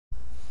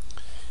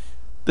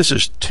This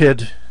is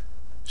TID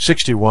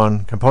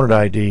 61, component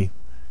ID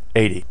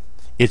 80.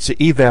 It's the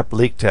EVAP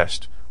leak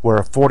test where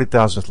a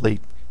 40,000th leak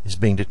is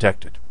being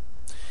detected.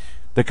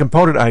 The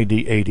component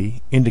ID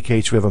 80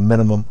 indicates we have a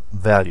minimum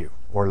value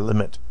or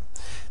limit.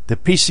 The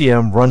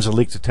PCM runs a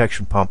leak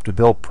detection pump to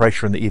build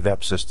pressure in the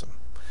EVAP system.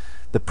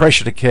 The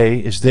pressure decay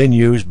is then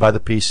used by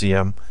the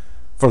PCM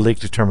for leak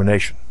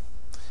determination.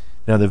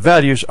 Now the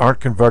values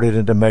aren't converted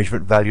into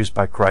measurement values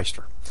by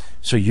Chrysler,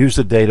 so use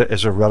the data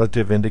as a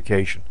relative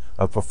indication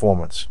of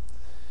performance.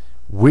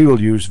 We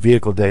will use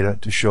vehicle data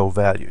to show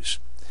values.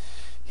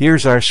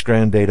 Here's our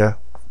strand data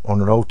on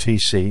an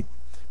OTC.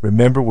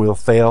 Remember, we'll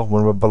fail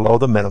when we're below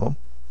the minimum.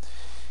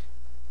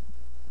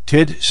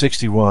 TID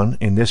 61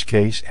 in this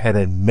case had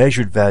a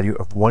measured value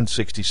of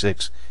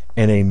 166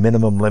 and a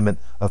minimum limit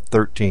of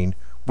 13.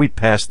 We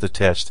passed the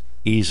test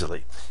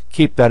easily.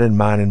 Keep that in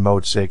mind in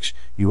mode 6.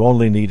 You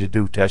only need to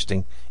do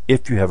testing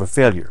if you have a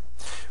failure.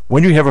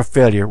 When you have a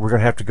failure, we're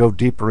going to have to go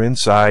deeper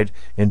inside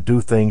and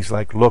do things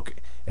like look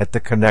at the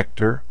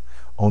connector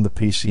on the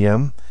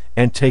PCM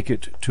and take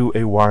it to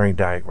a wiring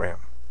diagram.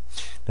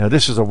 Now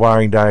this is a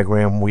wiring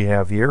diagram we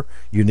have here.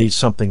 You need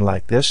something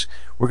like this.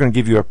 We're going to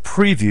give you a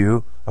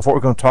preview of what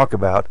we're going to talk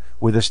about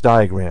with this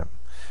diagram.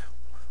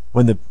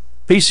 When the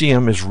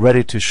PCM is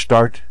ready to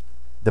start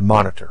the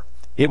monitor,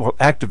 it will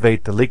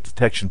activate the leak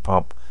detection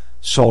pump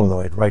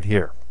solenoid right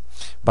here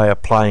by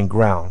applying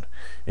ground.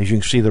 As you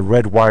can see, the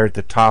red wire at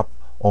the top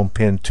on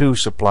pin 2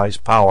 supplies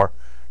power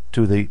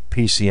to the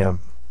PCM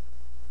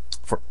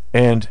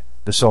and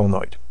the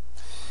solenoid.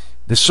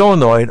 The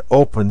solenoid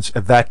opens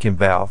a vacuum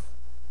valve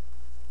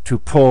to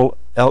pull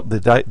the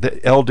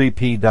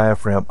LDP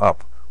diaphragm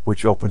up,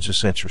 which opens the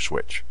sensor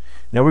switch.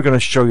 Now we're going to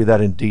show you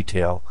that in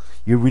detail.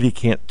 You really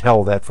can't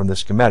tell that from the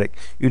schematic.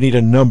 You need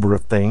a number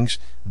of things.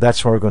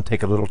 That's why we're going to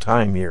take a little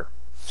time here.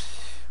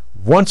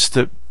 Once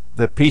the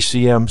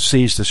PCM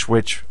sees the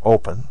switch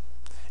open,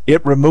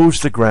 it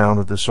removes the ground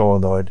of the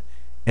solenoid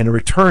and a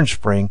return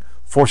spring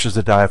forces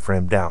the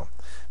diaphragm down.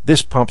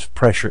 This pumps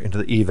pressure into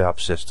the EVAP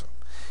system,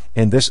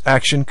 and this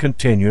action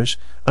continues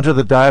until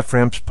the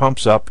diaphragm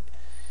pumps up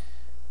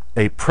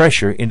a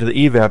pressure into the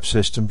EVAP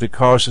system to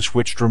cause the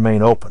switch to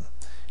remain open.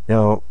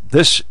 Now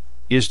this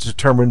is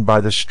determined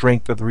by the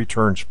strength of the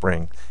return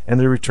spring, and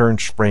the return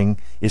spring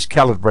is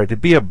calibrated to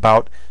be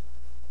about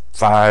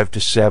 5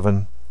 to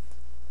 7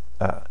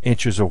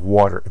 inches of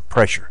water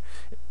pressure.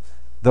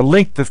 The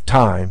length of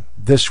time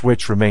this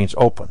switch remains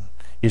open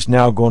is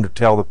now going to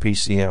tell the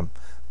PCM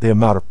the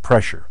amount of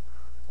pressure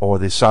or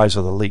the size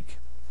of the leak.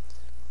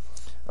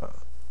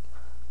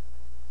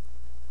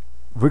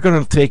 We're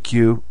going to take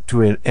you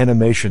to an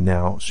animation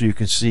now so you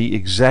can see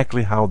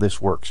exactly how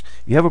this works.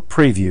 You have a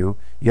preview,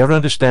 you have an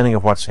understanding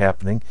of what's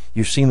happening,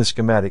 you've seen the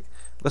schematic.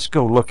 Let's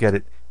go look at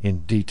it in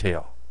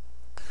detail.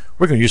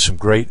 We're going to use some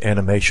great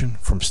animation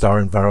from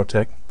Star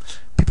Envirotech.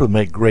 People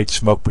make great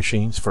smoke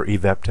machines for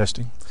EVAP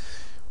testing.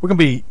 We're going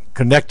to be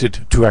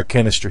connected to our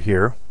canister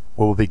here,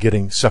 where we'll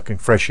be sucking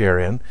fresh air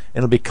in, and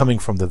it'll be coming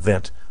from the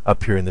vent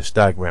up here in this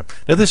diagram.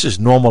 Now this is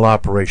normal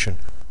operation.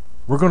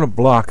 We're going to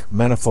block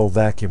manifold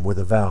vacuum with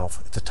a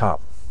valve at the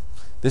top.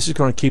 This is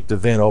going to keep the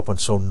vent open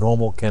so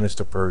normal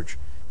canister purge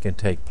can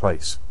take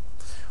place.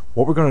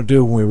 What we're going to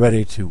do when we're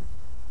ready to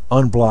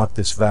unblock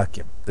this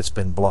vacuum that's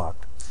been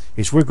blocked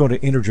is we're going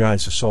to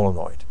energize the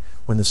solenoid.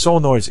 When the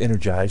solenoid is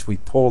energized, we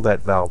pull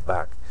that valve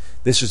back.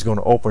 This is going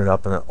to open it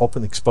up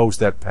and expose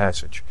that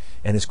passage,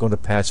 and it's going to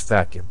pass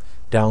vacuum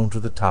down to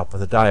the top of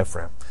the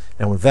diaphragm.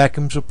 Now when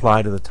vacuum is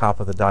applied to the top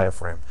of the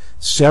diaphragm,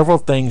 several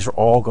things are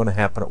all going to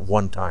happen at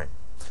one time.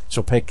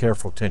 So pay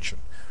careful attention.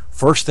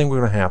 First thing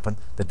going to happen,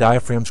 the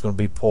diaphragm is going to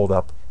be pulled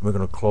up and we're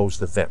going to close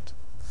the vent.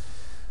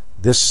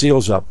 This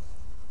seals up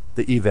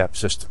the EVAP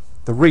system.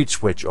 The reed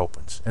switch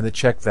opens and the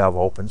check valve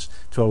opens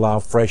to allow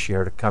fresh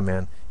air to come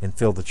in and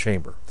fill the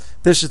chamber.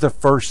 This is the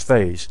first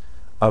phase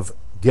of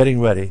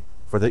getting ready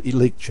for the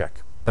leak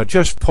check. Now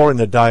just pulling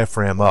the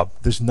diaphragm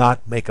up does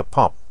not make a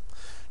pump.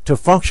 To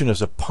function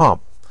as a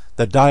pump,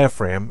 the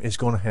diaphragm is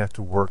going to have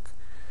to work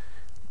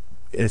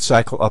in a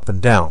cycle up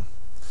and down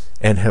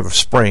and have a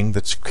spring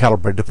that's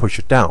calibrated to push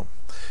it down.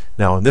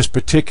 Now in this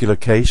particular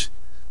case,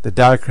 the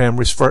diaphragm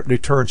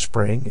return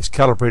spring is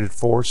calibrated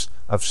force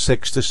of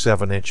 6 to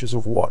 7 inches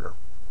of water.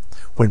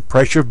 When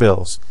pressure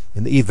builds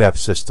in the EVAP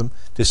system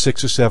to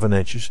 6 or 7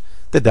 inches,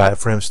 the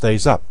diaphragm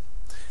stays up.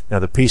 Now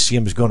the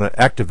PCM is going to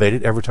activate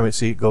it every time it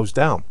sees it goes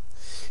down.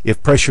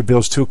 If pressure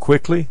builds too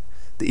quickly,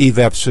 the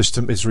EVAP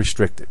system is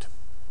restricted.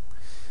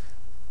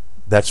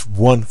 That's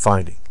one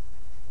finding.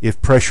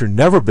 If pressure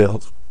never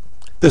builds,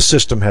 the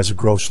system has a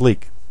gross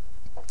leak.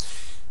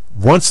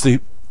 Once the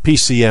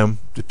PCM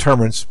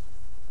determines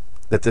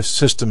that the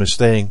system is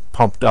staying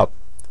pumped up,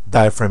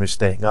 diaphragm is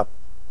staying up,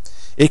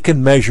 it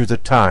can measure the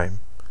time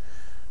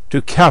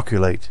to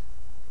calculate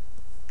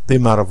the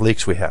amount of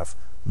leaks we have,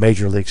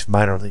 major leaks,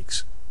 minor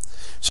leaks.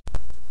 So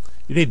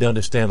you need to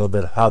understand a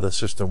little bit how the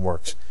system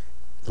works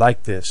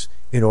like this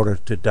in order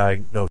to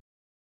diagnose.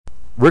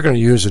 We're going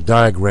to use a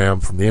diagram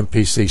from the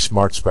MPC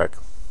Smart Spec.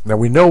 Now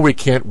we know we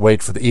can't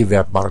wait for the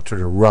EVAP monitor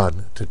to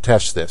run to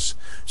test this.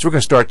 So we're going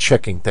to start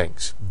checking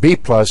things. B+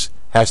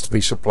 has to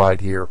be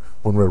supplied here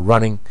when we're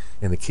running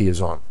and the key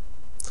is on.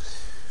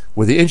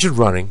 With the engine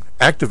running,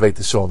 activate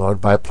the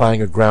solenoid by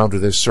applying a ground to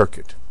this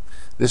circuit.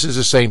 This is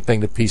the same thing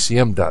the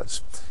PCM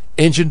does.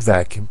 Engine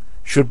vacuum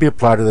should be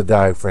applied to the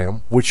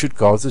diaphragm, which should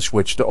cause the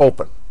switch to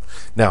open.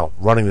 Now,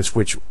 running the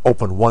switch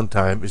open one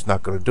time is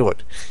not going to do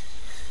it.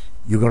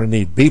 You're going to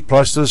need B+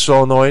 to the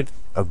solenoid,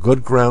 a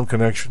good ground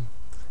connection,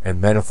 and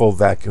manifold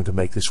vacuum to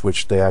make the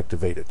switch stay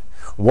activated.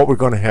 What we're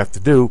going to have to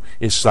do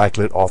is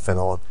cycle it off and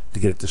on to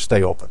get it to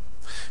stay open.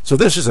 So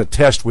this is a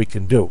test we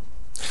can do.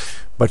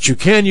 But you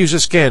can use a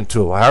scan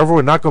tool. However,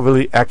 we're not going to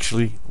really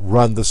actually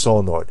run the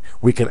solenoid.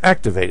 We can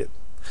activate it,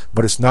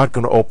 but it's not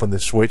going to open the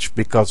switch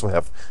because we'll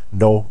have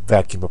no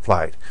vacuum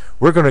applied.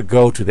 We're going to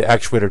go to the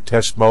actuator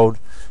test mode,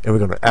 and we're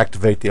going to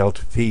activate the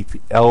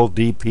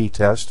LDP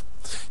test.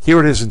 Here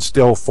it is in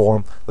still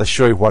form. Let's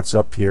show you what's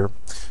up here.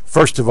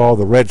 First of all,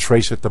 the red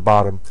trace at the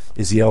bottom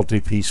is the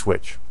LDP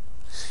switch.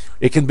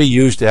 It can be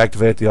used to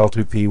activate the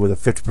LDP with a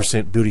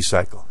 50% duty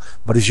cycle.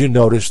 But as you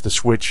notice, the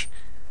switch,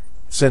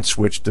 sense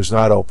switch, does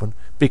not open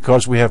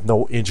because we have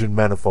no engine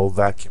manifold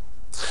vacuum.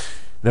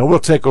 Now we'll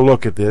take a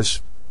look at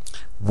this.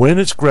 When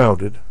it's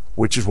grounded,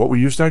 which is what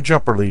we used our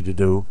jumper lead to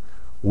do,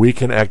 we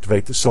can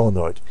activate the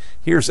solenoid.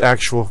 Here's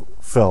actual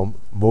film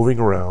moving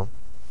around.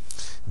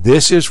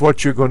 This is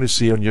what you're going to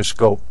see on your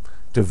scope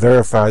to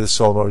verify the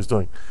solenoid is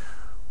doing.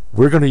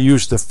 We're going to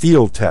use the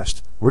field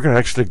test. We're going to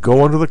actually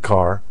go under the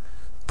car,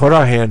 put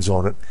our hands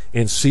on it,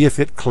 and see if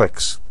it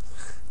clicks.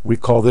 We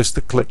call this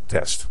the click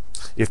test.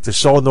 If the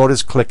solenoid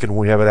is clicking when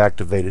we have it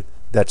activated,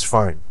 that's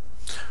fine.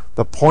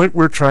 The point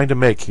we're trying to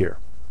make here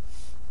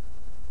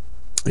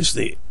is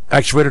the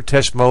actuator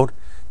test mode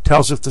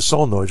tells if the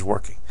solenoid is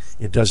working.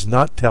 It does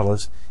not tell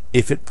us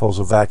if it pulls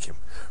a vacuum.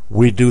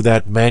 We do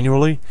that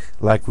manually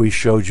like we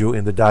showed you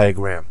in the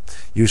diagram.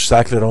 You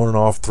cycle it on and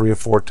off 3 or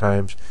 4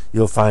 times,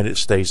 you'll find it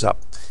stays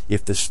up.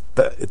 If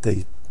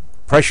the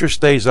pressure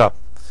stays up,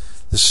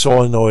 the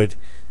solenoid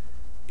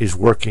is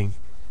working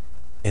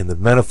and the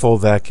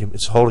manifold vacuum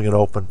is holding it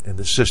open and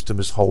the system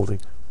is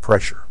holding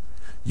pressure.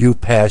 You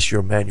pass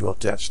your manual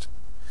test.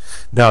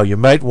 Now you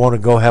might want to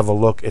go have a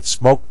look at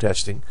smoke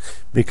testing,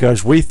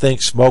 because we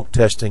think smoke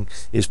testing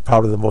is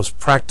probably the most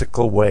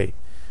practical way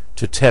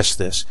to test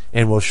this,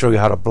 and we'll show you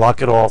how to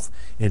block it off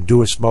and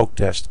do a smoke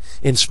test.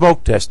 In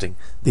smoke testing,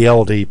 the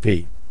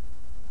LDP.